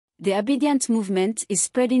The Obidient movement is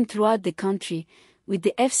spreading throughout the country, with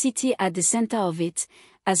the FCT at the center of it,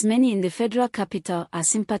 as many in the federal capital are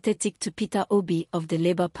sympathetic to Peter Obi of the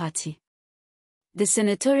Labour Party. The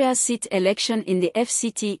senatorial seat election in the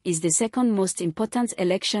FCT is the second most important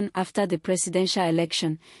election after the presidential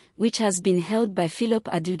election, which has been held by Philip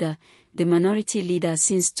Aduda, the minority leader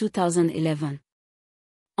since 2011.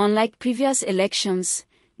 Unlike previous elections,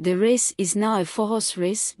 the race is now a four-horse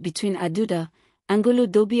race between Aduda, Angolo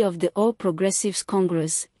Dobi of the All Progressives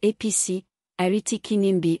Congress, APC, Iriti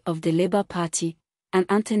Kinimbi of the Labour Party, and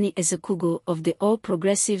Anthony Ezekugo of the All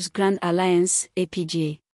Progressives Grand Alliance,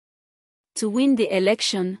 APGA. To win the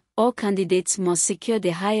election, all candidates must secure the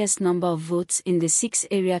highest number of votes in the 6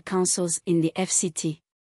 area councils in the FCT.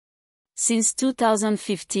 Since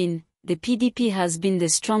 2015, the PDP has been the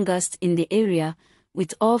strongest in the area,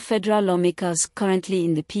 with all federal lawmakers currently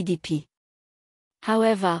in the PDP.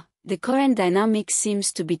 However, the current dynamic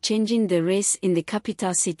seems to be changing the race in the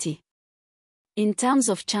capital city. In terms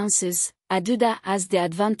of chances, Aduda has the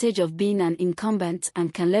advantage of being an incumbent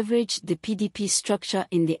and can leverage the PDP structure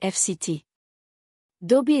in the FCT.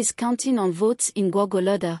 Dobi is counting on votes in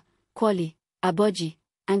Gwagwalada, Kwali, Aboji,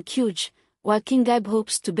 and Kuj, while Kingaib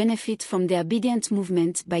hopes to benefit from the Obidient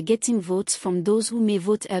movement by getting votes from those who may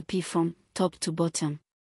vote LP from top to bottom.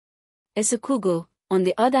 Ezekugo, on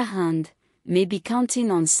the other hand, may be counting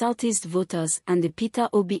on Southeast voters and the Peter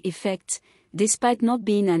Obi effect, despite not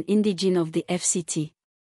being an indigene of the FCT.